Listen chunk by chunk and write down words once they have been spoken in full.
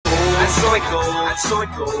so it goes, so it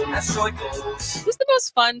goes, so it goes. Who's the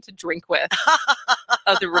most fun to drink with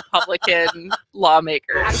of the Republican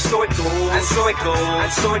lawmakers? So it goes, so it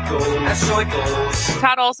goes, so it goes, so it goes.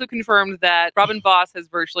 Todd also confirmed that Robin Voss has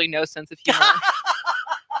virtually no sense of humor.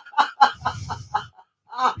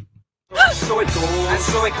 So it goes,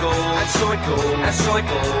 so it goes, so it goes, so it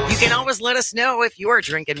goes. You can always let us know if you're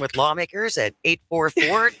drinking with lawmakers at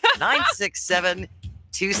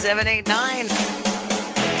 844-967-2789.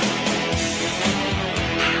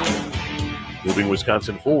 Moving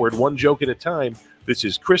Wisconsin forward, one joke at a time. This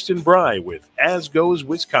is Kristin Bry with As Goes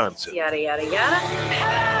Wisconsin. Yada, yada, yada.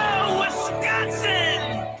 Hello,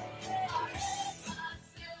 Wisconsin!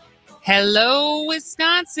 Hello,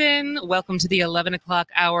 Wisconsin. Welcome to the 11 o'clock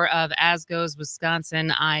hour of As Goes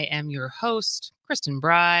Wisconsin. I am your host, Kristin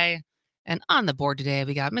Bry. And on the board today,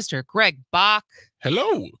 we got Mr. Greg Bach.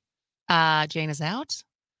 Hello. Jane is out,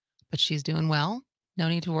 but she's doing well. No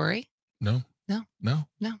need to worry. No. No.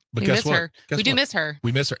 But We guess miss what? her. We do miss her.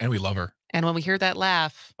 We miss her and we love her. And when we hear that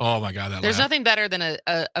laugh, Oh my God, that there's laugh. nothing better than a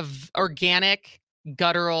organic,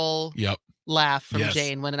 guttural Yep. laugh from Yes.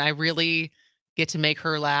 Jane. When I really get to make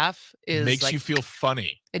her laugh, is Makes like, you feel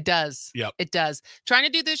funny. it does. Yep. It does. Trying to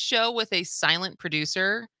do this show with a silent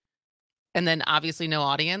producer and then obviously no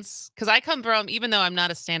audience. Because I come from, even though I'm not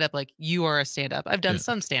a stand-up like you are a stand-up, I've done Yeah.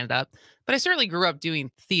 some stand-up, but I certainly grew up doing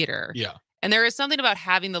theater. Yeah. And there is something about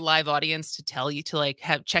having the live audience to tell you to like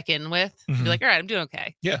have check in with. Mhm. Be like, all right, I'm doing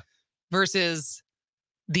okay. Yeah. Versus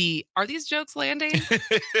are these jokes landing?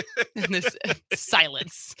 And this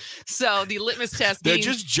silence. So the litmus test They're being,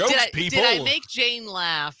 just jokes, people. did I make Jane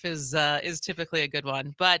laugh is typically a good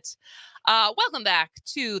one. But welcome back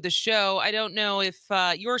to the show. I don't know if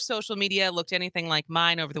your social media looked anything like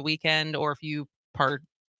mine over the weekend, or if you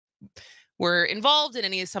were involved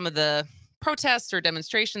in some of the protests or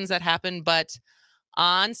demonstrations that happened. But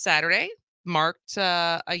on Saturday marked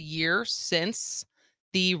a year since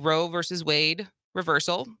the Roe versus Wade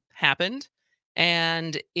reversal happened.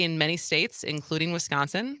 And in many states, including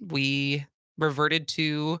Wisconsin, we reverted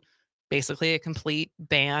to basically a complete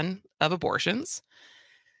ban of abortions.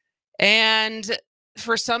 And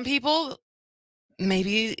for some people,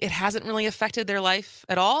 maybe it hasn't really affected their life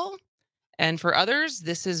at all. And for others,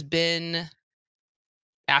 this has been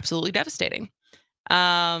absolutely devastating.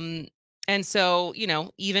 And so,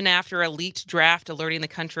 even after a leaked draft alerting the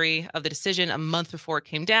country of the decision a month before it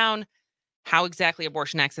came down, how exactly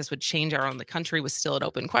abortion access would change around the country was still an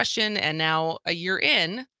open question. And now, a year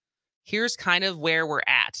in, here's kind of where we're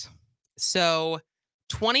at. So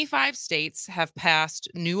 25 states have passed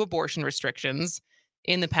new abortion restrictions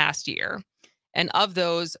in the past year. And of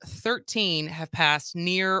those, 13 have passed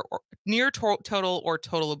near total or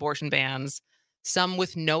total abortion bans, some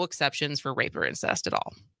with no exceptions for rape or incest at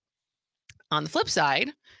all. On the flip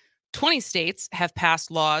side, 20 states have passed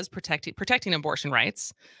laws protecting abortion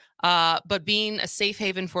rights. But being a safe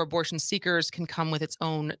haven for abortion seekers can come with its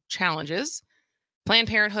own challenges. Planned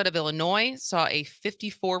Parenthood of Illinois saw a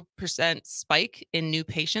 54% spike in new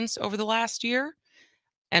patients over the last year.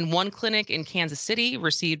 And one clinic in Kansas City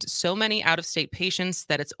received so many out-of-state patients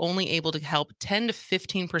that it's only able to help 10 to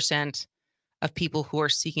 15% of people who are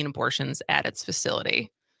seeking abortions at its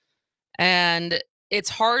facility. And it's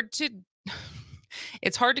hard to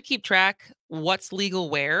keep track what's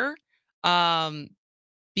legal where.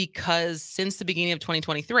 Because since the beginning of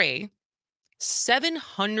 2023,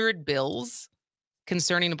 700 bills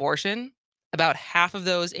concerning abortion, about half of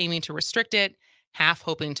those aiming to restrict it, half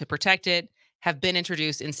hoping to protect it, have been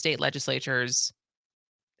introduced in state legislatures.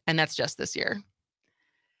 And that's just this year.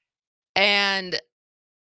 And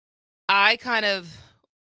my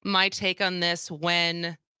take on this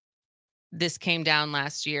when this came down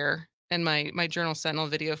last year, and my Journal Sentinel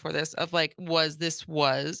video for this of like,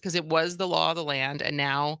 because it was the law of the land. And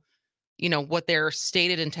now, what their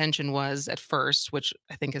stated intention was at first, which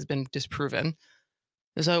I think has been disproven,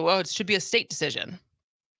 is it should be a state decision.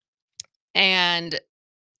 And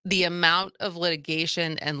the amount of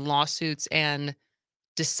litigation and lawsuits and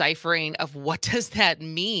deciphering of what does that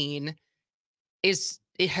mean it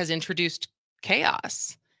has introduced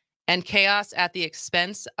chaos, and chaos at the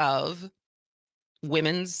expense of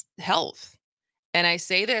women's health. And I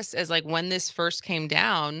say this as like, when this first came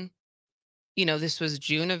down, this was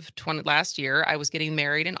June of last year. I was getting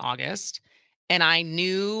married in August, and I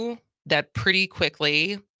knew that pretty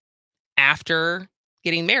quickly after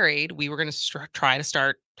getting married, we were going to try to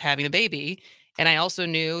start having a baby. And I also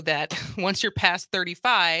knew that once you're past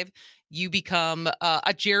 35, you become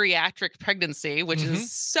a geriatric pregnancy, which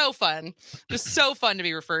is so fun, just so fun to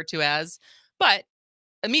be referred to as. But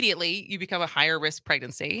immediately you become a higher risk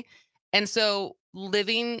pregnancy. And so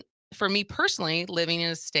living for me personally, living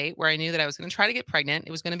in a state where I knew that I was going to try to get pregnant,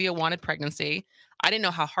 it was going to be a wanted pregnancy. I didn't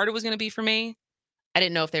know how hard it was going to be for me. I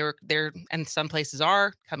didn't know if they were there, and some places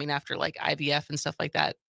are coming after like IVF and stuff like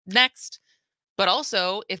that next. But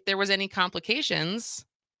also, if there was any complications,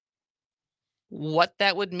 what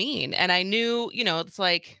that would mean. And I knew, it's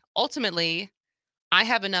like ultimately, I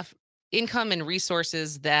have enough income and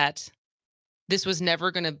resources that this was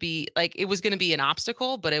never going to be like, it was going to be an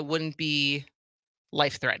obstacle, but it wouldn't be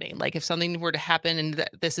life threatening. Like if something were to happen, and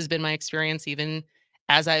this has been my experience, even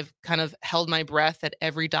as I've kind of held my breath at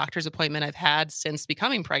every doctor's appointment I've had since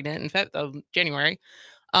becoming pregnant in January,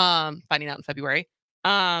 finding out in February,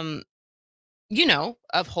 of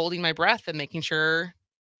holding my breath and making sure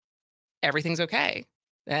everything's okay.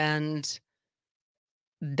 And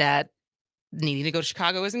that needing to go to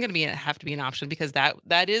Chicago isn't going to have to be an option, because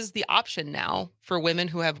that is the option now for women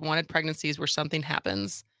who have wanted pregnancies where something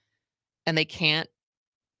happens and they can't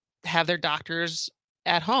have their doctors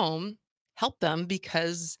at home help them,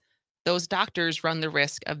 because those doctors run the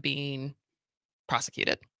risk of being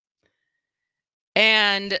prosecuted.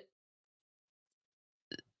 And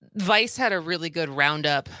Vice had a really good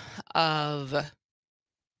roundup of,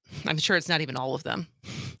 I'm sure it's not even all of them,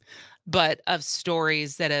 but of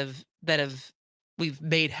stories that we've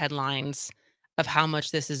made headlines of how much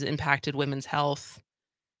this has impacted women's health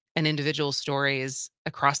and individual stories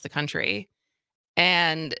across the country.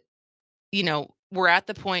 And, we're at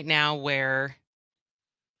the point now where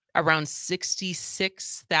around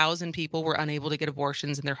 66,000 people were unable to get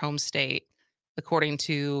abortions in their home state, according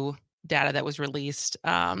to data that was released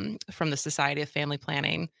from the Society of Family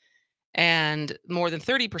Planning. And more than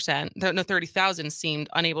 30,000 seemed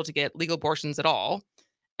unable to get legal abortions at all.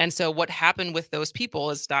 And so what happened with those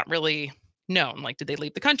people is not really known. Like, did they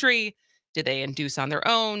leave the country? Did they induce on their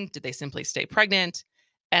own? Did they simply stay pregnant?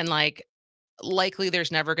 And likely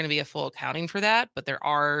there's never going to be a full accounting for that, but there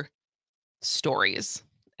are stories.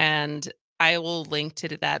 And I will link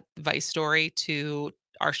to that Vice story to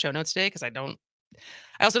our show notes today, because I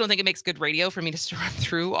also don't think it makes good radio for me to run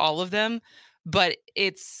through all of them. But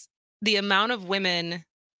it's the amount of women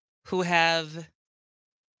who have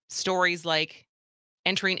stories like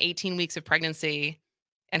entering 18 weeks of pregnancy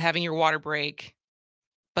and having your water break,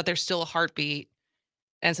 but there's still a heartbeat.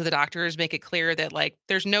 And so the doctors make it clear that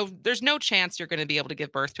there's no chance you're going to be able to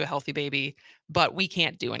give birth to a healthy baby, but we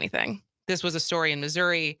can't do anything. This was a story in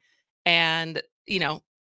Missouri, and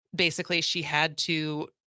basically she had to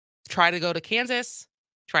try to go to Kansas,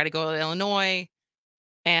 try to go to Illinois,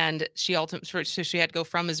 and she had to go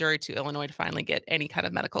from Missouri to Illinois to finally get any kind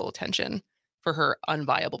of medical attention for her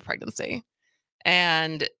unviable pregnancy.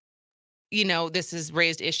 And this has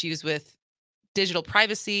raised issues with digital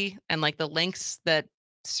privacy and the lengths that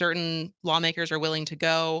certain lawmakers are willing to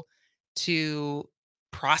go to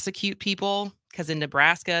prosecute people. Because in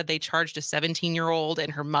Nebraska, they charged a 17-year-old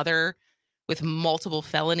and her mother with multiple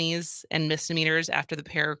felonies and misdemeanors after the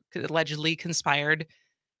pair allegedly conspired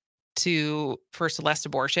for Celeste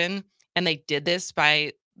abortion. And they did this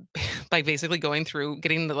by basically going through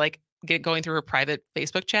her private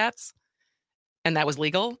Facebook chats, and that was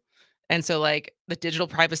legal. And so the digital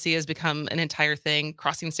privacy has become an entire thing.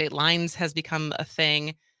 Crossing state lines has become a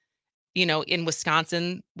thing. In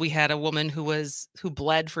Wisconsin, we had a woman who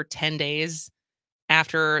bled for 10 days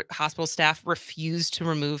after hospital staff refused to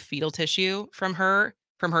remove fetal tissue from her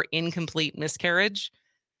incomplete miscarriage.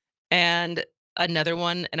 And another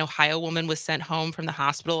one, an Ohio woman, was sent home from the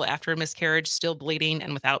hospital after a miscarriage, still bleeding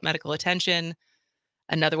and without medical attention.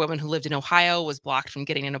 Another woman who lived in Ohio was blocked from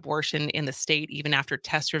getting an abortion in the state, even after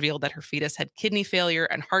tests revealed that her fetus had kidney failure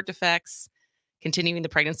and heart defects. Continuing the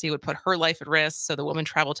pregnancy would put her life at risk. So the woman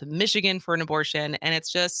traveled to Michigan for an abortion. And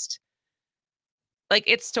it's just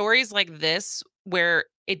it's stories like this where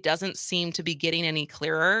it doesn't seem to be getting any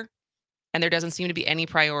clearer, and there doesn't seem to be any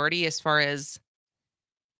priority as far as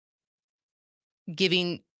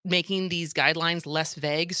making these guidelines less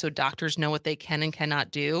vague so doctors know what they can and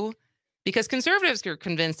cannot do. Because conservatives are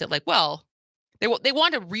convinced that they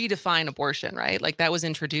want to redefine abortion, right? That was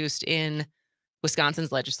introduced in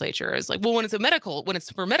Wisconsin's legislature as when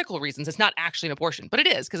it's for medical reasons, it's not actually an abortion, but it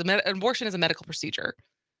is, because an abortion is a medical procedure.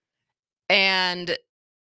 And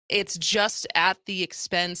it's just at the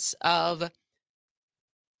expense of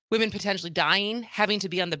women potentially dying, having to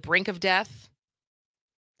be on the brink of death,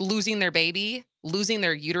 losing their baby, losing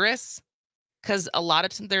their uterus. Because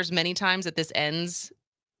there's many times that this ends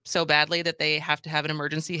so badly that they have to have an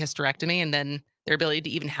emergency hysterectomy, and then their ability to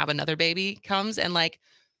even have another baby comes, and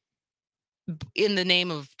in the name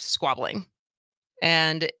of squabbling.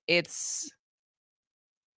 And it's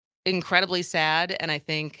incredibly sad. And I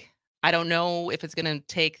don't know if it's going to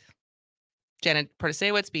take Janet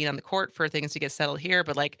Protasiewicz being on the court for things to get settled here,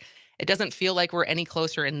 but like it doesn't feel like we're any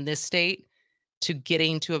closer in this state to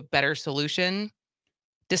getting to a better solution,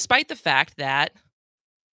 despite the fact that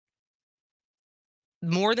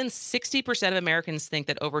more than 60% of Americans think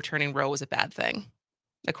that overturning Roe was a bad thing,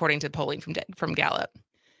 according to polling from Gallup.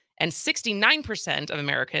 And 69% of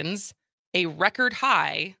Americans, a record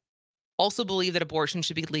high, also believe that abortion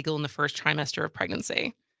should be legal in the first trimester of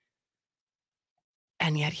pregnancy.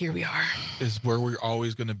 And yet here we are. Is where we're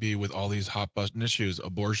always going to be with all these hot button issues: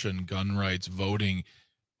 abortion, gun rights, voting.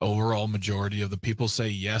 Overall majority of the people say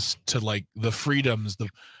yes to like the freedoms, the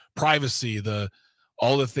privacy,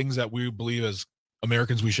 all the things that we believe as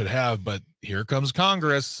Americans we should have. But here comes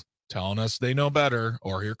Congress telling us they know better,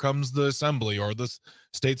 or here comes the Assembly or the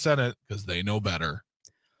state Senate because they know better.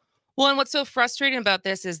 Well, and what's so frustrating about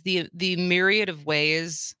this is the myriad of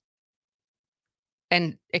ways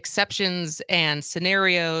and exceptions and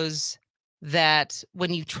scenarios that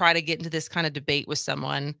when you try to get into this kind of debate with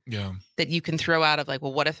someone, that you can throw out of like,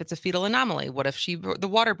 well, what if it's a fetal anomaly? What if the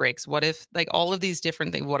water breaks? What if like all of these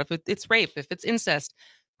different things? What if it's rape? If it's incest?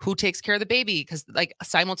 Who takes care of the baby? Because like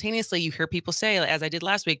simultaneously you hear people say, as I did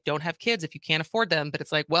last week, don't have kids if you can't afford them. But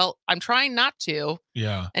it's like, well, I'm trying not to.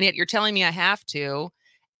 Yeah. And yet you're telling me I have to.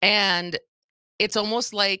 And it's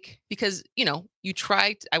almost like, because, you know,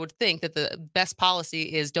 I would think that the best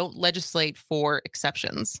policy is don't legislate for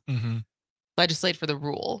exceptions, legislate for the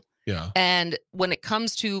rule. Yeah. And when it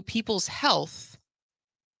comes to people's health,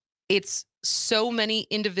 it's so many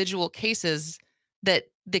individual cases that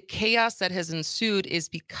the chaos that has ensued is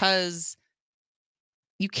because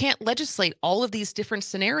you can't legislate all of these different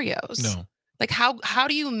scenarios. No. Like how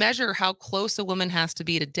do you measure how close a woman has to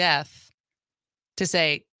be to death to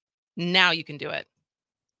say, now you can do it?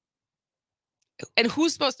 And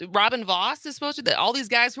who's supposed to? Robin Voss is supposed to. All these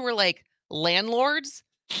guys who are like landlords,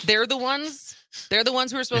 they're the ones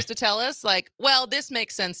who are supposed to tell us, like, well, this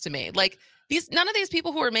makes sense to me. Like none of these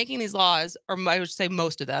people who are making these laws, or I would say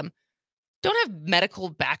most of them, don't have medical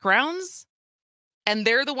backgrounds, and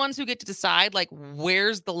they're the ones who get to decide, like,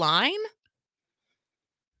 where's the line?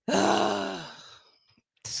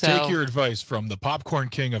 Take your advice from the popcorn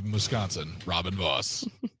king of Wisconsin, Robin Voss.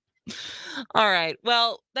 All right.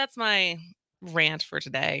 Well, that's my rant for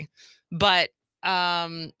today. But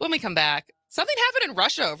when we come back, something happened in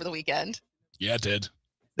Russia over the weekend. Yeah, it did.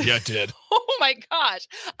 Yeah, it did. Oh my gosh.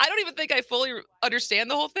 I don't even think I fully understand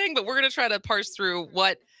the whole thing, but we're going to try to parse through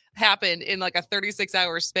what happened in like a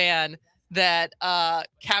 36-hour span that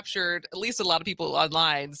captured at least a lot of people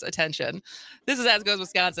online's attention. This is As Goes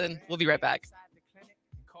Wisconsin. We'll be right back.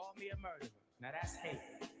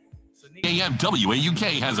 AM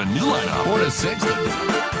WAUK has a new lineup. 4 to 6.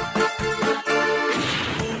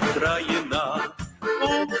 Україна,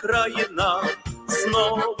 Україна,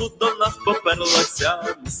 знову до нас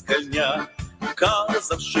поперлася москальня,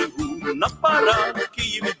 казавши гум на парад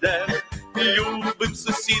Київ іде, любим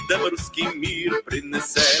сусідам руський мір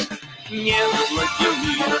принесе. Нет,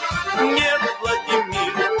 Владимир,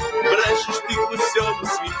 брешеш ти усьому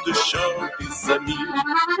світу, що ти за мір.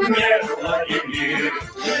 Нет, Владимир,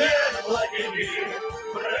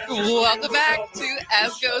 Welcome back to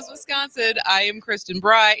As Goes Wisconsin. I am Kristin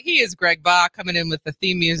Brice. He is Greg Bach, coming in with the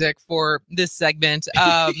theme music for this segment.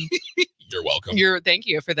 You're welcome. Thank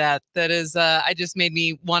you for that. That is, I just made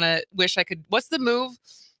me want to wish I could. What's the move?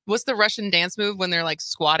 What's the Russian dance move when they're like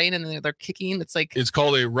squatting and then they're kicking? It's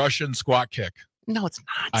called a Russian squat kick. No, it's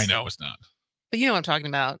not. I know it's not. But you know what I'm talking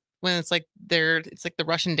about. When it's like it's like the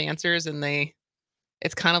Russian dancers and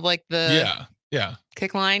it's kind of like the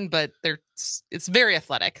kick line, but it's very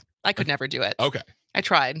athletic. I could never do it. Okay. I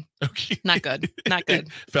tried. Okay. Not good. Not good.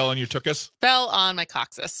 Fell on your tuchus? Fell on my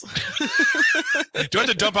coccyx. Do I have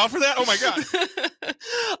to dump out for that? Oh my God.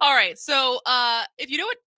 All right. So if you know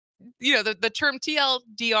what, the term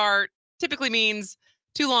TLDR typically means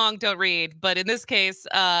too long, don't read. But in this case,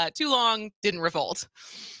 too long, didn't revolt.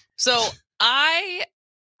 So I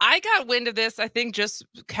got wind of this, I think, just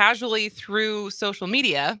casually through social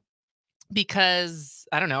media because,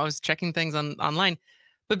 I don't know, I was checking things online.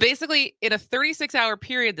 But basically, in a 36-hour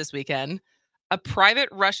period this weekend, a private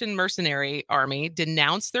Russian mercenary army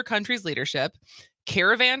denounced their country's leadership,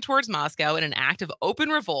 caravaned towards Moscow in an act of open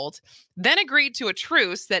revolt, then agreed to a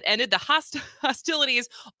truce that ended the hostilities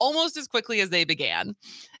almost as quickly as they began.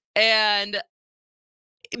 And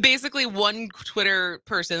basically one Twitter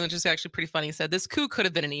person, which is actually pretty funny, said this coup could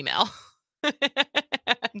have been an email.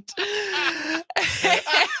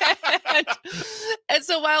 and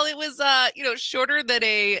so while it was shorter than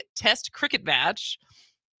a test cricket match,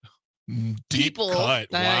 Deep people. cut.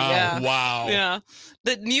 Wow. Yeah. Wow. Yeah.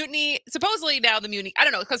 The mutiny, supposedly now the mutiny, I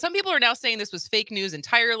don't know, because some people are now saying this was fake news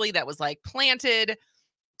entirely, that was like planted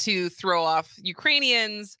to throw off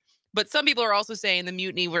Ukrainians. But some people are also saying the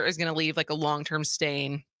mutiny is going to leave like a long-term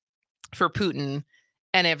stain for Putin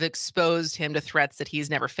and have exposed him to threats that he's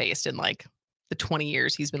never faced in like the 20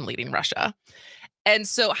 years he's been leading Russia. And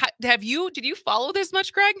so did you follow this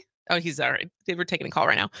much, Greg? Oh, he's all right. We're taking a call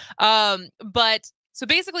right now. But so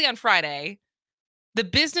basically on Friday, the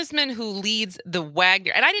businessman who leads the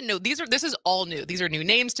Wagner, and I didn't know this is all new. These are new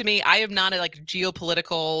names to me. I am not a like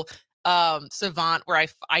geopolitical savant where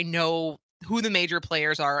I know who the major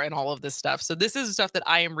players are and all of this stuff. So this is stuff that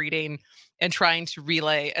I am reading and trying to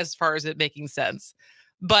relay as far as it making sense.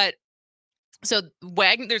 But so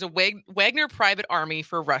there's a Wagner private army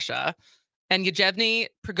for Russia, and Yevgeny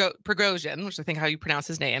Prigozhin, which I think how you pronounce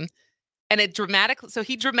his name, and he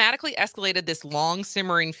dramatically escalated this long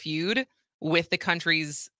simmering feud with the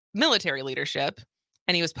country's military leadership.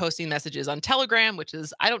 And he was posting messages on Telegram, which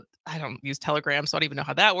is, I don't use Telegram, so I don't even know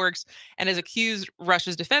how that works, and has accused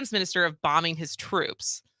Russia's defense minister of bombing his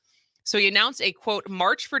troops. So he announced a, quote,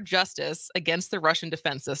 march for justice against the Russian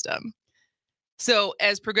defense system. So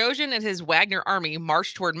as Prigozhin and his Wagner army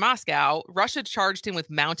marched toward Moscow, Russia charged him with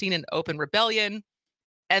mounting an open rebellion.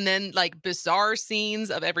 And then like bizarre scenes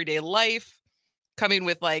of everyday life coming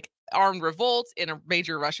with like armed revolts in a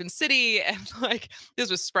major Russian city. And like this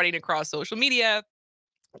was spreading across social media.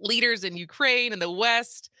 Leaders in Ukraine and the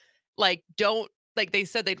West, like they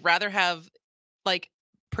said they'd rather have like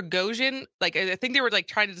Prigozhin. Like I think they were like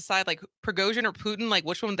trying to decide like Prigozhin or Putin, like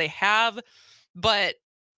which one they have. But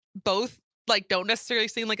both like don't necessarily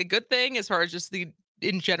seem like a good thing as far as just the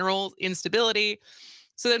in general instability.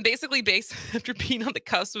 So then basically after being on the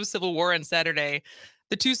cusp of civil war on Saturday,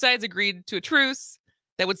 the two sides agreed to a truce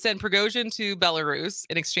that would send Prigozhin to Belarus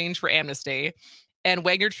in exchange for amnesty, and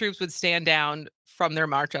Wagner troops would stand down from their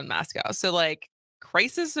march on Moscow. So like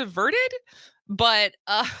crisis averted, but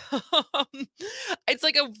it's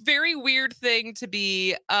like a very weird thing to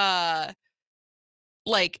be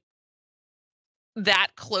like that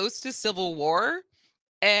close to civil war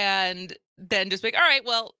and then just like, all right,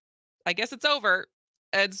 well, I guess it's over.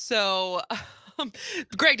 And so,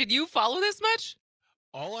 Greg, did you follow this much?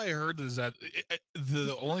 All I heard is that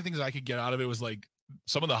the only things I could get out of it was like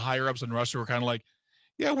some of the higher ups in Russia were kind of like,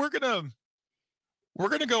 yeah, we're gonna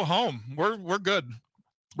go home. We're good.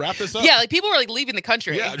 Wrap this up. Yeah, like people were like leaving the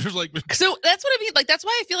country. Yeah, just like so that's what I mean. Like that's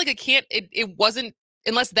why I feel like it wasn't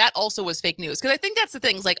unless that also was fake news. Because I think that's the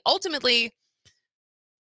thing. Is like ultimately,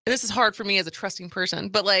 and this is hard for me as a trusting person,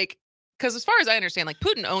 but like because as far as I understand, like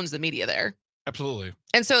Putin owns the media there. Absolutely.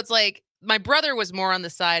 And so it's like my brother was more on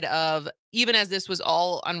the side of even as this was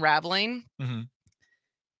all unraveling,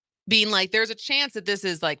 being like, there's a chance that this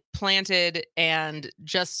is like planted and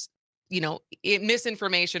just,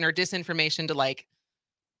 misinformation or disinformation to like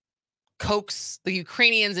coax the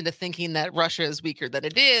Ukrainians into thinking that Russia is weaker than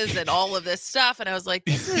it is and all of this stuff. And I was like,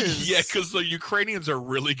 this is. Yeah, because the Ukrainians are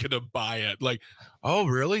really going to buy it. Like, oh,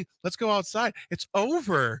 really? Let's go outside. It's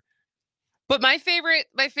over. But my favorite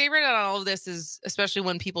on all of this is, especially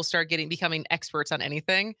when people start becoming experts on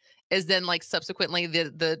anything, is then like subsequently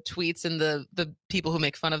the tweets and the people who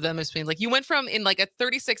make fun of them is being like, you went from in like a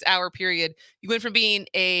 36-hour period, you went from being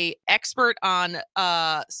a expert on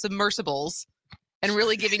submersibles and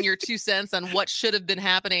really giving your 2 cents on what should have been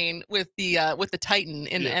happening with the Titan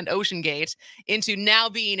and Ocean Gate into now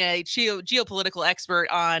being a geopolitical expert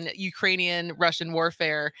on Ukrainian-Russian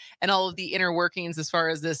warfare and all of the inner workings as far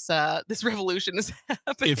as this revolution is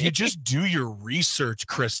happening. If you just do your research,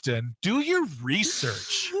 Kristin, do your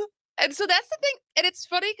research. And so that's the thing. And it's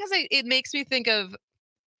funny because it makes me think of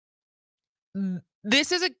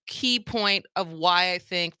this is a key point of why I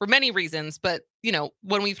think, for many reasons, but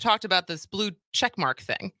when we've talked about this blue checkmark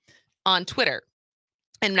thing on Twitter,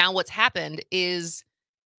 and now what's happened is,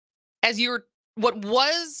 what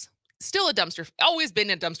was still always been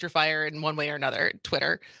a dumpster fire in one way or another,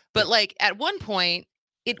 Twitter, but like at one point,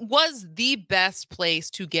 it was the best place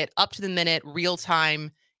to get up to the minute, real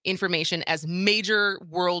time information as major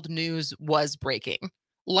world news was breaking,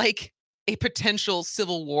 like a potential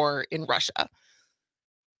civil war in Russia.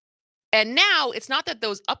 And now it's not that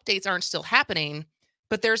those updates aren't still happening,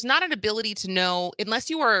 but there's not an ability to know unless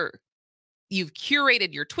you've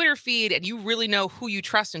curated your Twitter feed and you really know who you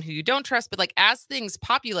trust and who you don't trust. But like as things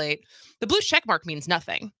populate, the blue checkmark means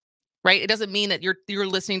nothing, right? It doesn't mean that you're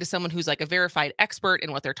listening to someone who's like a verified expert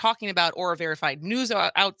in what they're talking about or a verified news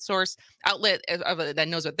outlet that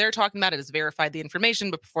knows what they're talking about. It has verified the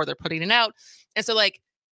information, but before they're putting it out. And so like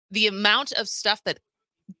the amount of stuff that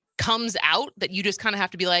comes out that you just kind of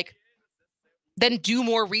have to be like, then do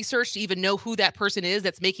more research to even know who that person is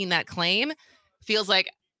that's making that claim feels like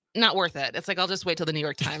not worth it. It's like, I'll just wait till the New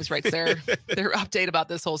York Times writes their update about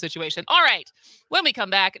this whole situation. All right. When we come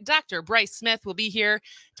back, Dr. Brice Smith will be here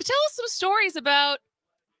to tell us some stories about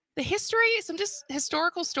the history, some just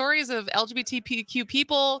historical stories of LGBTQ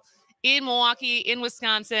people in Milwaukee, in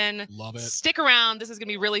Wisconsin. Love it. Stick around. This is going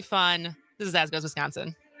to be really fun. This is As Goes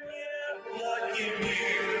Wisconsin.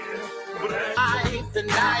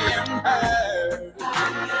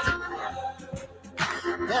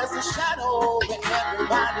 There's a shadow in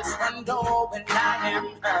everybody's front door when I am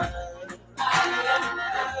heard.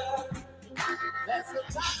 There's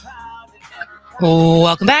a dark cloud in everybody's...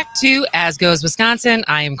 Welcome back to As Goes Wisconsin.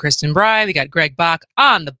 I am Kristin Bry. We got Greg Bach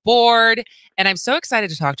on the board. And I'm so excited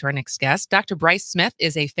to talk to our next guest. Dr. Brice Smith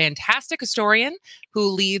is a fantastic historian who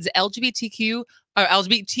leads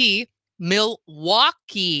LGBT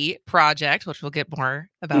milWAUKee project, which we'll get more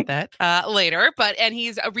about that later. And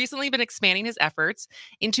he's recently been expanding his efforts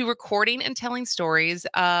into recording and telling stories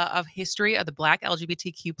of history of the Black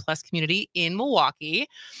LGBTQ plus community in Milwaukee.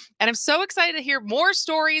 And I'm so excited to hear more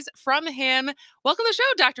stories from him. Welcome to the show,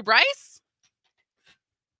 Dr. Brice.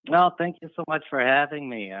 Well, thank you so much for having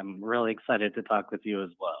me. I'm really excited to talk with you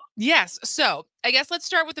as well. Yes. So I guess let's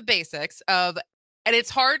start with the basics of, and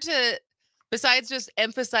it's hard to, besides just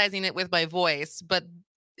emphasizing it with my voice, but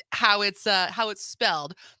how it's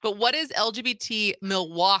spelled. But what is LGBT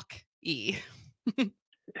milWAUKee?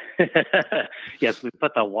 Yes, we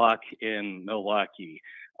put the walk in milWAUKee.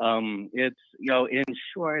 It's, in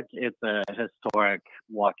short, it's a historic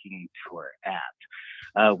walking tour app.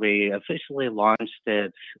 We officially launched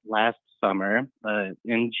it last summer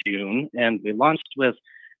in June, and we launched with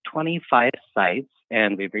 25 sites,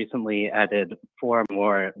 and we've recently added 4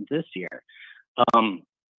 more this year.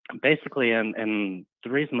 Basically, and the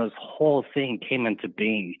reason this whole thing came into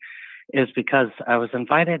being is because I was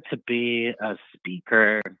invited to be a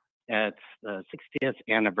speaker at the 60th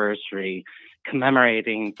anniversary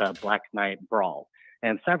commemorating the Black Knight Brawl.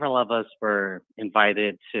 And several of us were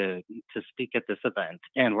invited to speak at this event.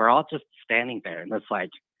 And we're all just standing there in this like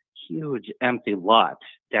huge empty lot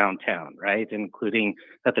downtown, right? Including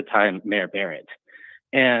at the time, Mayor Barrett.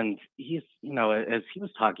 And he's, as he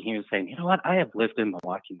was talking, he was saying, you know what, I have lived in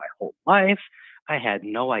Milwaukee my whole life. I had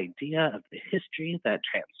no idea of the history that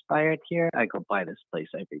transpired here. I go by this place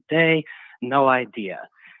every day, no idea.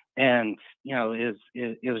 And, it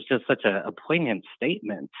was just such a poignant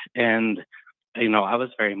statement. And, I was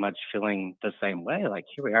very much feeling the same way. Like,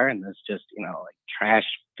 here we are in this just, like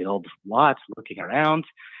trash-filled lot looking around.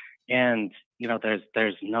 And,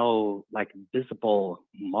 there's no like visible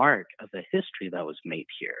mark of the history that was made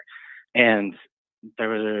here. And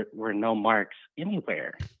there were no marks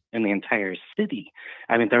anywhere in the entire city.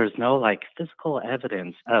 I mean, there was no like physical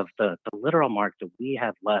evidence of the literal mark that we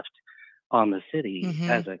had left on the city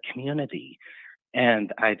as a community.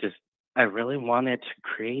 And I really wanted to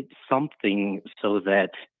create something so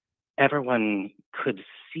that everyone could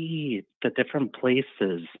see the different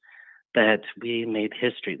places that we made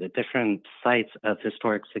history, the different sites of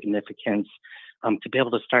historic significance, to be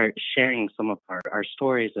able to start sharing some of our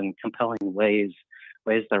stories in compelling ways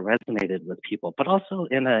that resonated with people, but also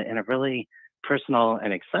in a really personal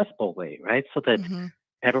and accessible way, right? So that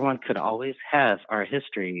everyone could always have our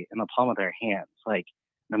history in the palm of their hands, like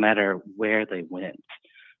no matter where they went.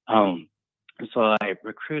 So I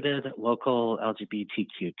recruited local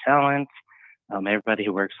LGBTQ talent. Everybody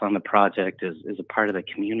who works on the project is a part of the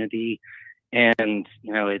community. And,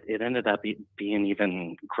 it ended up being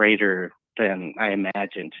even greater than I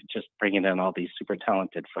imagined, just bringing in all these super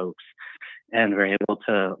talented folks. And we're able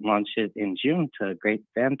to launch it in June to great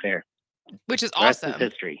fanfare. Which is awesome.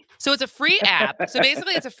 History. So it's a free app. So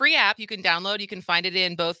basically, it's a free app you can download. You can find it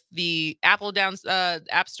in both the Apple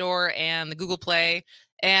App Store and the Google Play.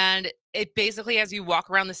 And it basically, as you walk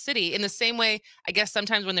around the city, in the same way, I guess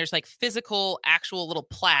sometimes when there's like physical, actual little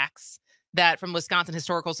plaques that from Wisconsin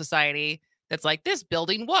Historical Society, that's like, this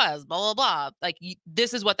building was blah, blah, blah. Like,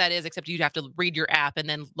 this is what that is, except you'd have to read your app and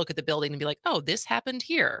then look at the building and be like, oh, this happened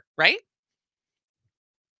here, right?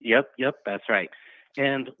 Yep, that's right.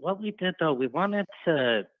 And what we did, though, we wanted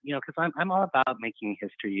to, because I'm all about making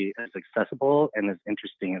history as accessible and as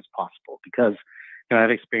interesting as possible, because I've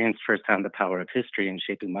experienced firsthand the power of history in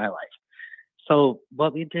shaping my life. So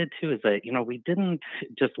what we did, too, is that, we didn't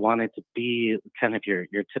just want it to be kind of your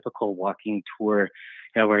typical walking tour,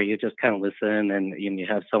 where you just kind of listen and you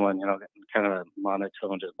have someone, kind of a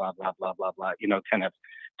monotone, just blah, blah, blah, blah, blah, kind of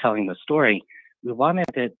telling the story. We wanted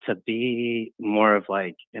it to be more of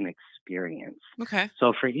like an experience. Okay.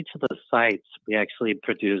 So for each of the sites, we actually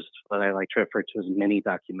produced what I like to refer to as mini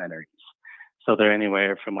documentaries. So they're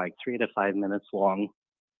anywhere from like 3 to 5 minutes long.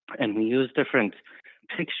 And we use different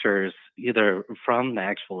pictures, either from the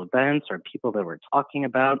actual events or people that we're talking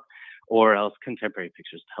about, or else contemporary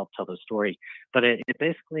pictures to help tell the story. But it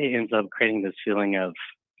basically ends up creating this feeling of,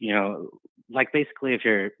 you know, like basically if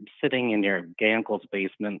you're sitting in your gay uncle's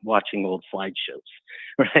basement watching old slideshows,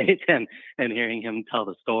 right? And hearing him tell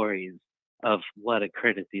the stories of what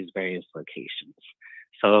occurred at these various locations.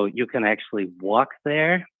 So you can actually walk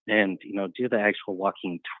there and, you know, do the actual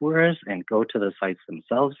walking tours and go to the sites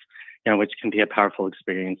themselves, you know, which can be a powerful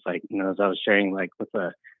experience. Like, you know, as I was sharing, like with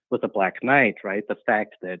the Black Knight, right? The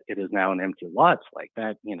fact that it is now an empty lot like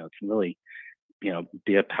that, you know, can really, you know,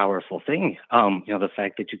 be a powerful thing. You know, the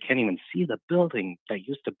fact that you can't even see the building that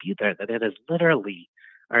used to be there, that it is literally,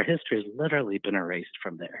 our history has literally been erased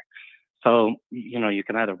from there. So, you know, you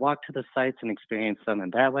can either walk to the sites and experience them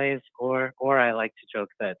in that ways, or I like to joke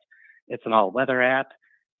that it's an all-weather app.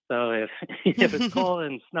 So if it's cold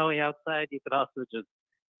and snowy outside, you could also just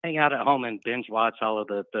hang out at home and binge watch all of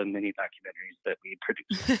the mini documentaries that we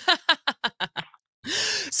produce.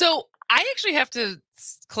 So I actually have to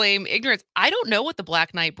claim ignorance. I don't know what the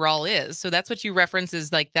Black Knight Brawl is. So that's what you reference,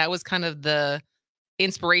 is like that was kind of the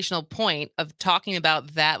inspirational point of talking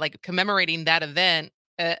about that, like commemorating that event.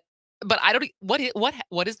 But I don't. What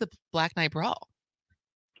is the Black Knight Brawl?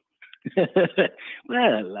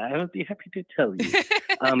 Well, I would be happy to tell you.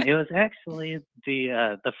 It was actually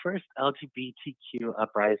the first LGBTQ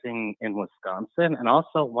uprising in Wisconsin, and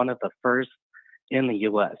also one of the first in the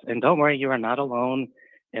U.S. And don't worry, you are not alone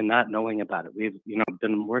in not knowing about it. We've, you know,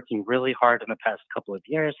 been working really hard in the past couple of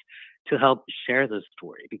years to help share this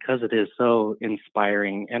story because it is so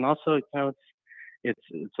inspiring, and also, you know, it's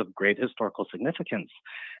of great historical significance.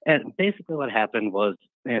 And basically, what happened was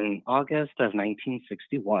in August of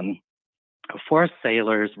 1961. 4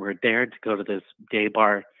 sailors were dared to go to this gay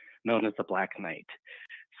bar known as the Black Knight.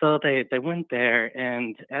 So they went there,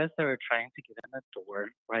 and as they were trying to get in the door,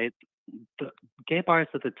 right, the gay bars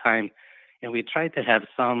at the time, and we tried to have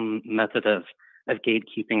some method of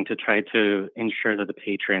gatekeeping to try to ensure that the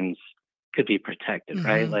patrons could be protected,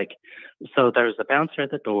 right? Like, so there was a bouncer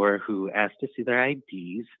at the door who asked to see their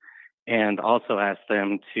IDs and also asked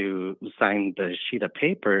them to sign the sheet of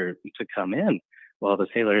paper to come in. Well, the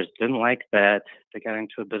sailors didn't like that. They got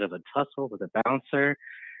into a bit of a tussle with the bouncer,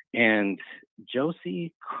 and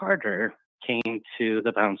Josie Carter came to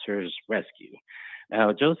the bouncer's rescue.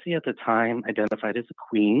 Now, Josie at the time identified as a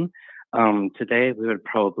queen. Today, we would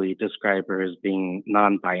probably describe her as being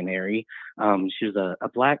non-binary. She was a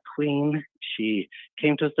Black queen. She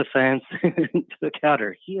came to his defense, took out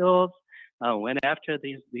her heels, went after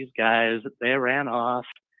these guys. They ran off,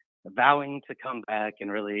 vowing to come back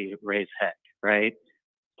and really raise heck, right?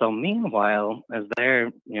 So meanwhile, as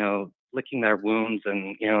they're, you know, licking their wounds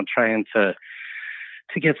and, you know, trying to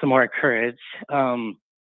get some more courage,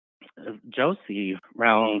 Josie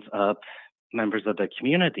rounds up members of the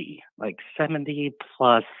community, like 70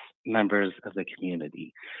 plus members of the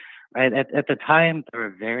community, right? At the time, there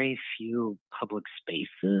were very few public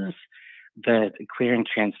spaces that queer and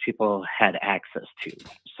trans people had access to.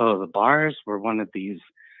 So the bars were one of these,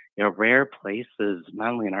 you know, rare places,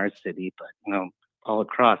 not only in our city, but, you know, all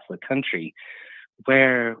across the country,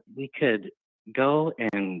 where we could go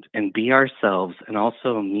and be ourselves and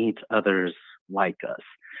also meet others like us.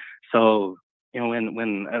 So, you know,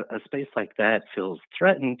 when a space like that feels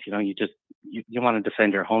threatened, you know, you want to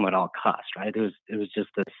defend your home at all costs, right? It was just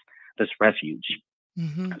this refuge.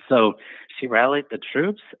 So she rallied the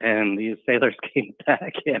troops, and these sailors came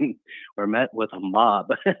back and were met with a mob.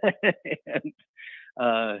 And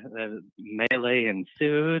the melee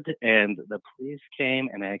ensued, and the police came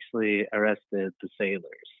and actually arrested the sailors.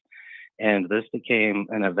 And this became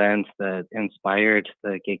an event that inspired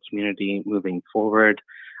the gay community moving forward,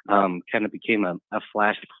 kind of became a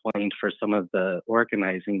flashpoint for some of the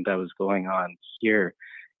organizing that was going on here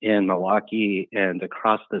in Milwaukee and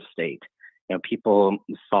across the state. You know, people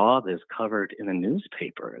saw this covered in a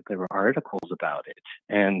newspaper. There were articles about it.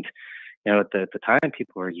 And, you know, at the time,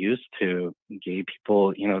 people were used to gay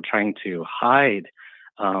people, you know, trying to hide,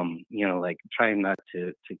 you know, like trying not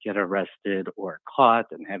to get arrested or caught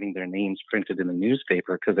and having their names printed in the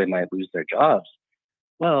newspaper because they might lose their jobs.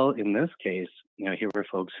 Well, in this case, you know, here were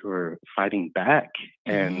folks who were fighting back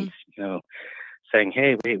and, you know, saying,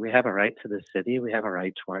 hey, we have a right to the city. We have a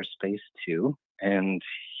right to our space too. And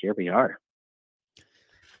here we are.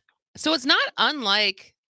 So it's not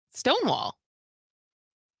unlike Stonewall.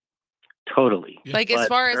 Totally. Like, as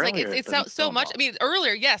far as like, it's than so much. I mean,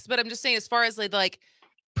 earlier, yes, but I'm just saying, as far as like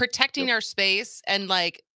protecting our space and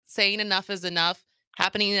like saying enough is enough,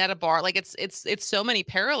 happening at a bar. Like it's so many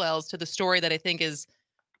parallels to the story that I think is,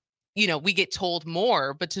 we get told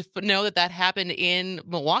more, but to know that happened in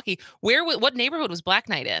Milwaukee. What neighborhood was Black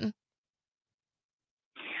Knight in?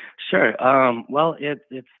 Sure. Well,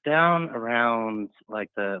 it's down around like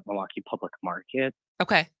the Milwaukee Public Market.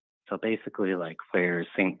 Okay. So basically, like where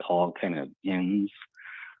St. Paul kind of ends,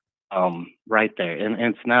 right there. And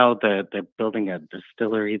it's now they're building a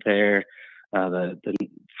distillery there. The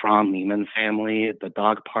From Neiman family, the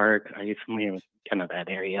dog park. Are you familiar with kind of that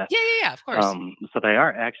area? Yeah, of course. So they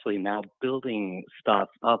are actually now building stuff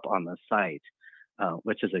up on the site,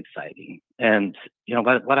 which is exciting. And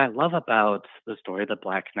what I love about the story of the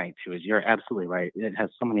Black Knight too is you're absolutely right. It has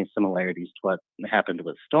so many similarities to what happened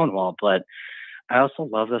with Stonewall, but I also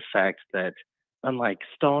love the fact that unlike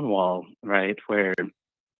Stonewall, right, where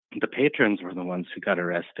the patrons were the ones who got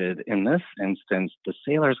arrested, in this instance, the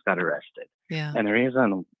sailors got arrested. Yeah. And the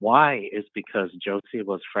reason why is because Josie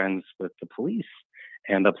was friends with the police,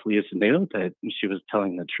 and the police knew that she was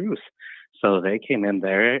telling the truth. So they came in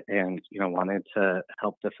there and, wanted to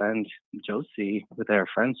help defend Josie, who they were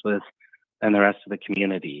friends with, and the rest of the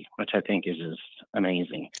community, which I think is just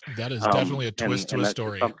amazing. That is definitely a twist to a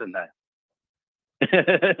story. Something that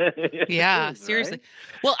Yeah, is, seriously. right?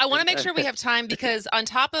 Well, I want to make sure we have time because on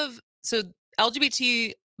top of, so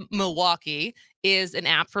LGBT milWAUKee is an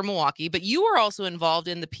app for Milwaukee, but you are also involved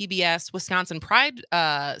in the PBS Wisconsin Pride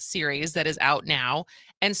series that is out now.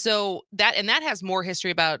 And so that has more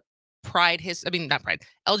history about not Pride,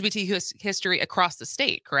 LGBT history across the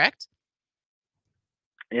state, correct?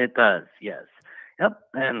 It does, yes. Yep.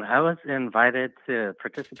 And I was invited to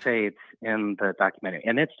participate in the documentary,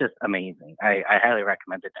 and it's just amazing. I highly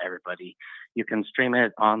recommend it to everybody. You can stream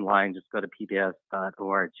it online. Just go to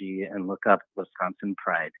pbs.org and look up Wisconsin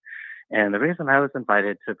Pride. And the reason I was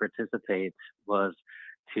invited to participate was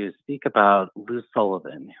to speak about Lou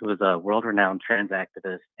Sullivan, who is a world-renowned trans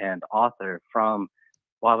activist and author from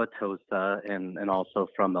Wauwatosa and also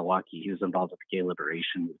from Milwaukee. He was involved with the gay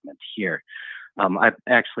liberation movement here. I've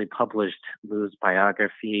actually published Lou's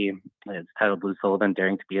biography. It's titled Lou Sullivan,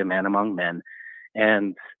 Daring to be a Man Among Men.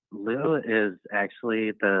 And Lou is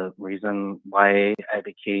actually the reason why I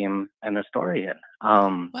became an historian.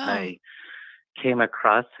 Wow. I came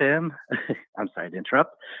across him. I'm sorry to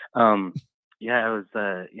interrupt. Yeah, I was,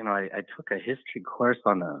 I took a history course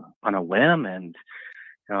on a whim, and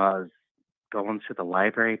I was going through the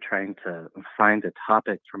library trying to find a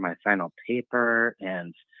topic for my final paper,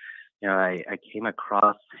 and I came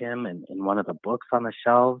across him in one of the books on the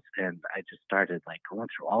shelves, and I just started like going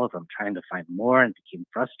through all of them, trying to find more, and became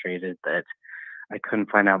frustrated that I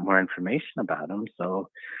couldn't find out more information about him. So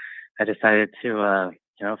I decided to,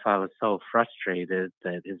 if I was so frustrated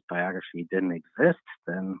that his biography didn't exist,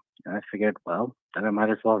 then I figured, well, then I might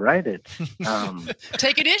as well write it.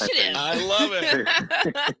 Take initiative. I love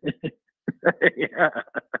it. Yeah.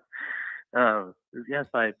 Yes,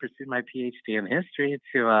 I pursued my PhD in history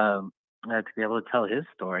to be able to tell his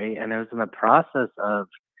story, and it was in the process of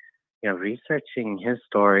researching his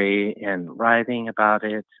story and writing about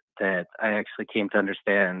it that I actually came to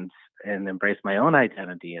understand and embrace my own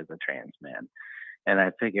identity as a trans man. And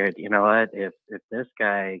I figured, you know what, if this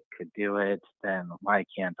guy could do it, then why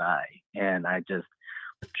can't I? And I just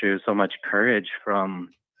drew so much courage from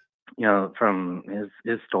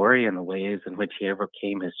his story and the ways in which he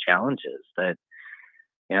overcame his challenges that,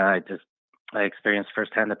 I experienced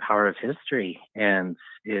firsthand the power of history, and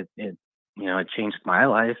it changed my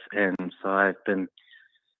life. And so I've been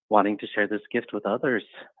wanting to share this gift with others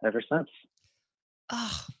ever since.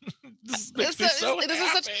 Oh, this makes me so happy.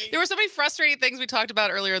 There were so many frustrating things we talked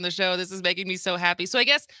about earlier in the show. This is making me so happy. So I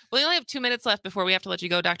guess we only have 2 minutes left before we have to let you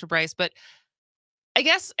go, Dr. Brice. But I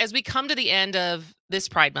guess as we come to the end of this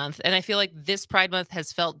Pride Month, and I feel like this Pride Month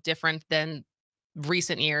has felt different than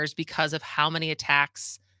recent years because of how many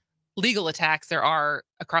legal attacks there are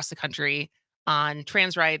across the country on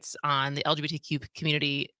trans rights, on the LGBTQ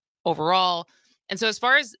community overall. And so as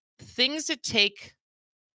far as things to take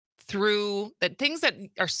through, things that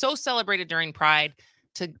are so celebrated during Pride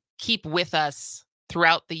to keep with us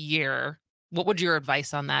throughout the year, what would your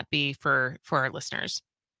advice on that be for our listeners?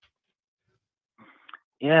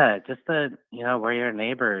 Yeah, just that, we're your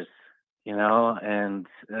neighbors, and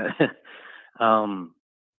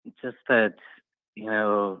just that,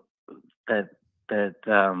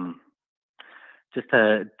 just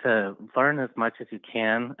to learn as much as you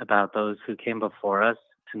can about those who came before us,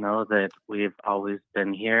 to know that we've always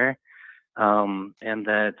been here, and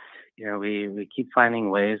that, we keep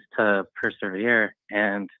finding ways to persevere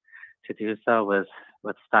and to do so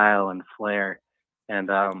with style and flair. And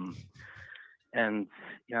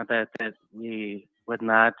that we would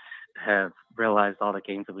not have realized all the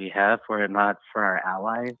gains that we have were it not for our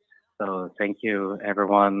allies. So thank you,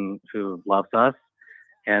 everyone who loves us,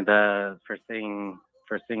 and for seeing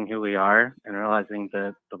who we are and realizing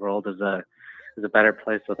that the world is a better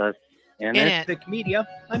place with us in it. Thick Media.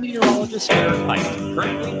 I'm meteorologist Eric Pike.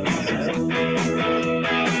 Currently.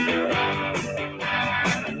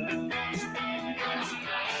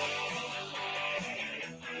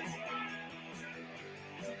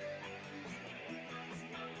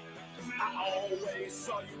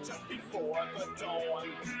 Saw you just before the dawn,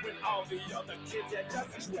 when all the other kids had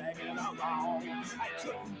just dragging along. I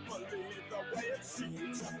couldn't believe the way it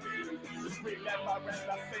seemed to me. Remembering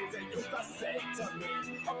the things they used to say to me.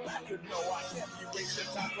 About to know I can't be wasting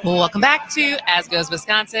time. Well, welcome back to As Goes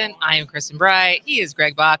Wisconsin. I am Kristin Brice. He is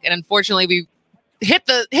Greg Bach, and unfortunately, we hit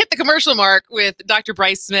the commercial mark with Dr.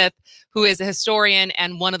 Brice Smith, who is a historian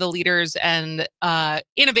and one of the leaders and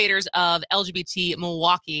innovators of LGBT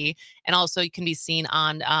milWAUKee, and also can be seen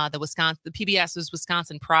on the PBS's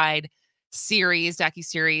Wisconsin Pride series,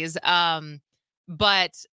 docuseries.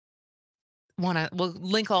 But we'll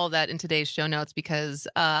link all of that in today's show notes because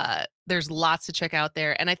there's lots to check out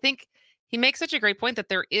there, and I think he makes such a great point that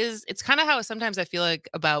it's kind of how sometimes I feel like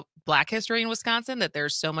about Black history in Wisconsin, that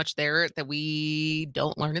there's so much there that we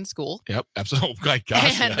don't learn in school. Yep, absolutely. My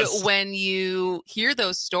gosh, and yes. when you hear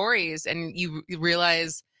those stories and you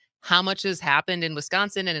realize how much has happened in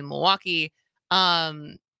Wisconsin and in milWAUKee,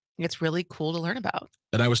 it's really cool to learn about.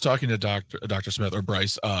 And I was talking to Dr. Smith or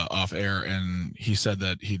Brice off air, and he said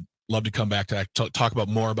that he'd love to come back to talk about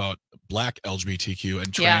more about Black LGBTQ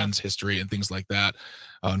and trans history and things like that.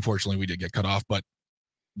 Unfortunately, we did get cut off, but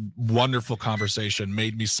wonderful conversation,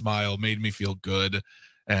 made me smile, made me feel good,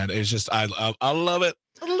 and it's just I love it.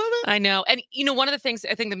 I love it. I know. And one of the things,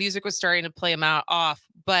 I think the music was starting to play him off,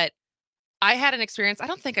 but I had an experience. I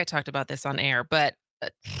don't think I talked about this on air, but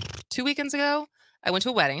 2 weekends ago, I went to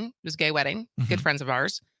a wedding. It was a gay wedding, good friends of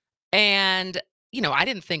ours. And, I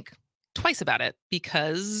didn't think twice about it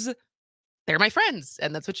because they're my friends.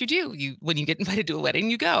 And that's what you do. When you get invited to a wedding,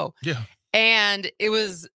 you go. Yeah. And it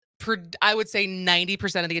was, I would say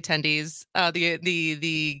 90% of the attendees,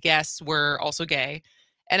 the guests were also gay.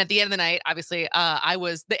 And at the end of the night, obviously,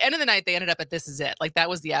 the end of the night, they ended up at This Is It. Like, that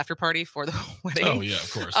was the after party for the wedding. Oh, yeah,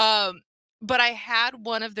 of course. But I had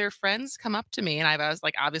one of their friends come up to me, and I was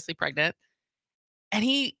like, obviously pregnant. And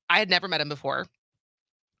I had never met him before.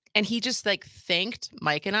 And he just thanked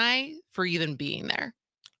Mike and I for even being there.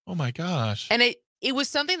 Oh my gosh. And it was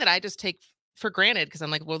something that I just take for granted because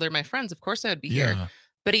I'm like, well, they're my friends. Of course I would be here.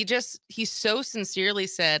 But he so sincerely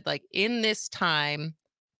said, in this time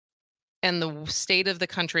and the state of the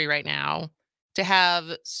country right now, to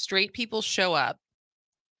have straight people show up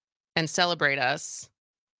and celebrate us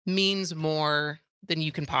means more than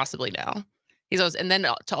you can possibly know. And then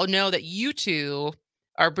to know that you two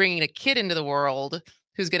are bringing a kid into the world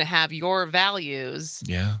who's going to have your values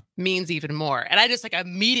means even more. And I just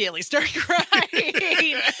immediately start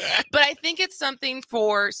crying. But I think it's something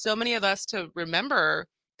for so many of us to remember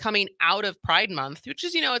coming out of Pride Month, which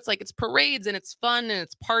is, it's parades and it's fun and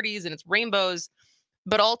it's parties and it's rainbows.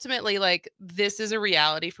 But ultimately, this is a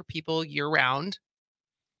reality for people year round.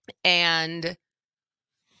 And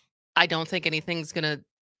I don't think it's going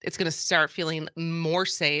to start feeling more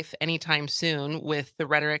safe anytime soon with the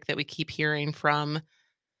rhetoric that we keep hearing from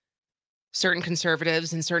certain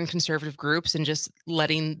conservatives and certain conservative groups, and just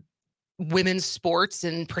letting women's sports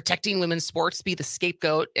and protecting women's sports be the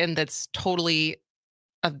scapegoat. And that's totally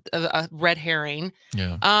a red herring.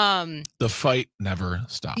 Yeah. The fight never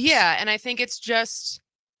stops. Yeah. And I think it's just,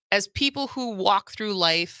 as people who walk through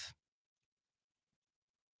life,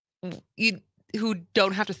 who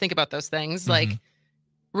don't have to think about those things,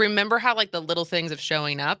 remember how the little things of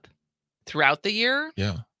showing up throughout the year.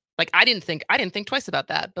 Yeah. I didn't think twice about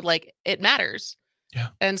that, but it matters. Yeah.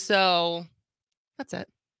 And so that's it.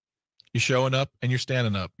 You're showing up and you're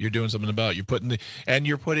standing up. You're doing something about it.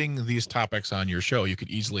 You're putting these topics on your show. You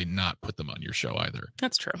could easily not put them on your show either.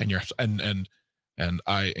 That's true. And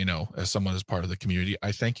I, as someone as part of the community,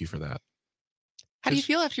 I thank you for that. How do you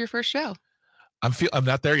feel after your first show? I'm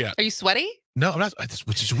not there yet. Are you sweaty? No, I'm not,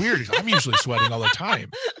 which is weird. I'm usually sweating all the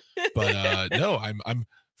time, but no, I'm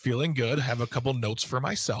feeling good. Have a couple notes for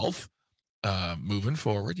myself, moving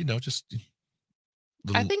forward, just.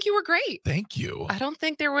 I think you were great. Thank you. I don't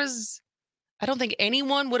think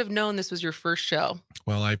anyone would have known this was your first show.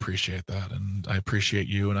 Well, I appreciate that. And I appreciate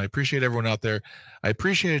you. And I appreciate everyone out there. I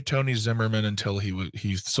appreciated Tony Zimmerman until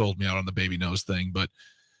he sold me out on the baby nose thing. But,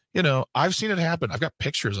 I've seen it happen. I've got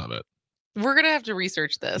pictures of it. We're going to have to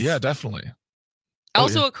research this. Yeah, definitely.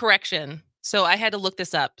 Also, a correction. So I had to look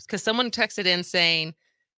this up because someone texted in saying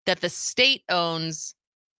that the state owns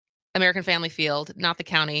American Family Field, not the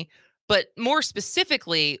county, but more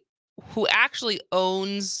specifically, who actually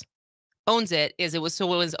owns it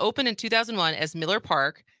was opened in 2001 as Miller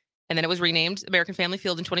Park, and then it was renamed American Family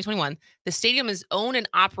Field in 2021. The stadium is owned and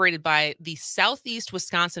operated by the Southeast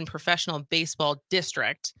Wisconsin Professional Baseball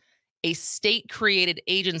District, a state-created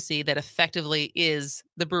agency that effectively is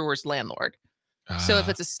the Brewers' landlord. So if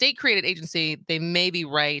it's a state-created agency, they may be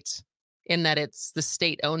right in that it's the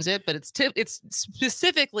state owns it, but it's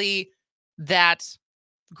specifically that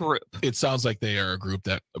group. It sounds like they are a group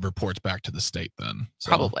that reports back to the state then. So.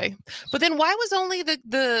 Probably. But then why was only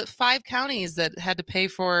the 5 counties that had to pay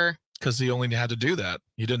for? Because he only had to do that.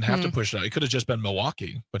 He didn't have to push it out. It could have just been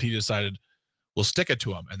milWAUKee, but he decided we'll stick it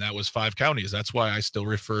to him. And that was 5 counties. That's why I still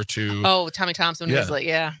refer to. Oh, Tommy Thompson.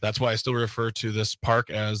 Yeah. That's why I still refer to this park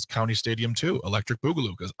as County Stadium 2, Electric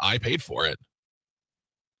Boogaloo, because I paid for it.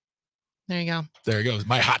 There you go. There you go.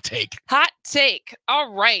 My hot take. Hot take.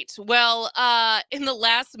 All right. Well, in the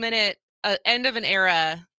last minute, end of an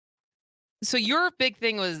era. So your big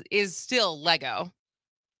thing is still Lego.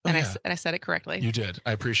 And I said it correctly. You did.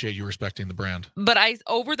 I appreciate you respecting the brand. But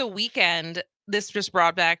over the weekend, this just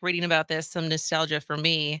brought back, reading about this, some nostalgia for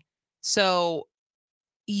me. So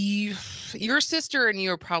your sister and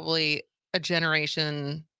you are probably a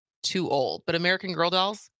generation too old, but American Girl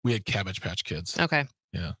dolls? We had Cabbage Patch Kids. Okay.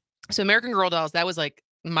 Yeah. So American Girl dolls, that was like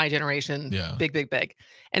my generation. Yeah. Big.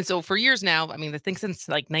 And so for years now, I mean, I think since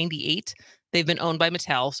like 98, they've been owned by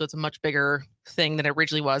Mattel. So it's a much bigger thing than it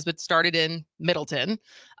originally was, but started in Middleton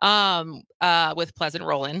with Pleasant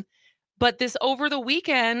Rollin. But this over the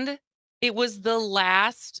weekend, it was the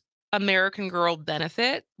last American Girl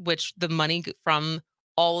benefit, which the money from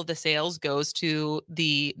all of the sales goes to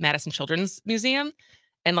the Madison Children's Museum.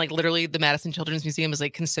 And like literally the Madison Children's Museum is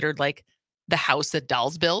like considered like the house that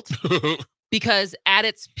dolls built. Because at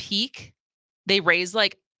its peak, they raised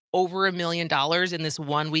like over $1 million in this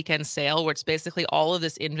one weekend sale, where it's basically all of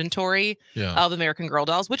this inventory of American Girl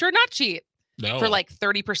dolls, which are not cheap, for like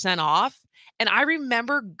 30% off. And I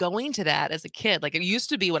remember going to that as a kid. Like it used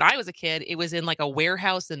to be when I was a kid, it was in like a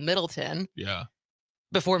warehouse in Middleton. Yeah.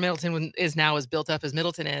 Before Middleton is now as built up as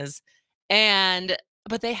Middleton is.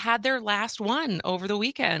 But they had their last one over the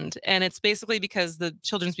weekend. And it's basically because the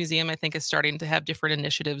Children's Museum, I think, is starting to have different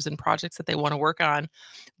initiatives and projects that they want to work on.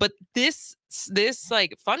 But this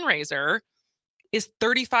like fundraiser is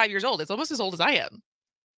 35 years old. It's almost as old as I am.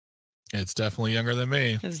 It's definitely younger than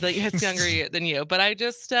me. It's younger than you. But I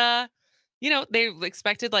just, they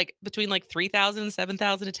expected like between like 3,000 and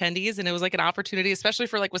 7,000 attendees. And it was like an opportunity, especially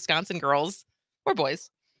for like Wisconsin girls or boys.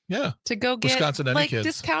 Yeah. To go get Wisconsin like kids.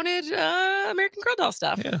 Discounted American Girl doll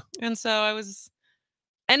stuff. Yeah. And so I was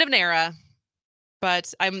end of an era.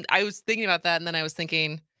 But I was thinking about that, and then I was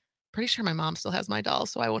thinking, pretty sure my mom still has my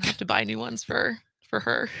dolls, so I won't have to buy new ones for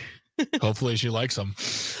her. Hopefully she likes them.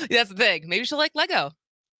 That's the thing. Maybe she'll like Lego.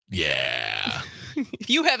 Yeah. If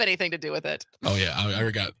you have anything to do with it. Oh yeah. I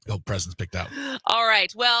already got presents picked out. All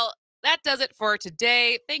right. Well, that does it for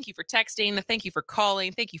today. Thank you for texting. Thank you for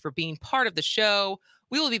calling. Thank you for being part of the show.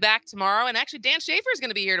 We will be back tomorrow. And actually, Dan Schaefer is going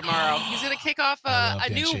to be here tomorrow. He's going to kick off a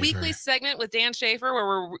new weekly segment with Dan Schaefer, where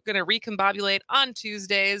we're going to recombobulate on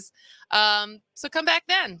Tuesdays. So come back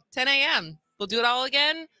then, 10 a.m. We'll do it all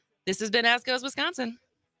again. This has been As Goes Wisconsin.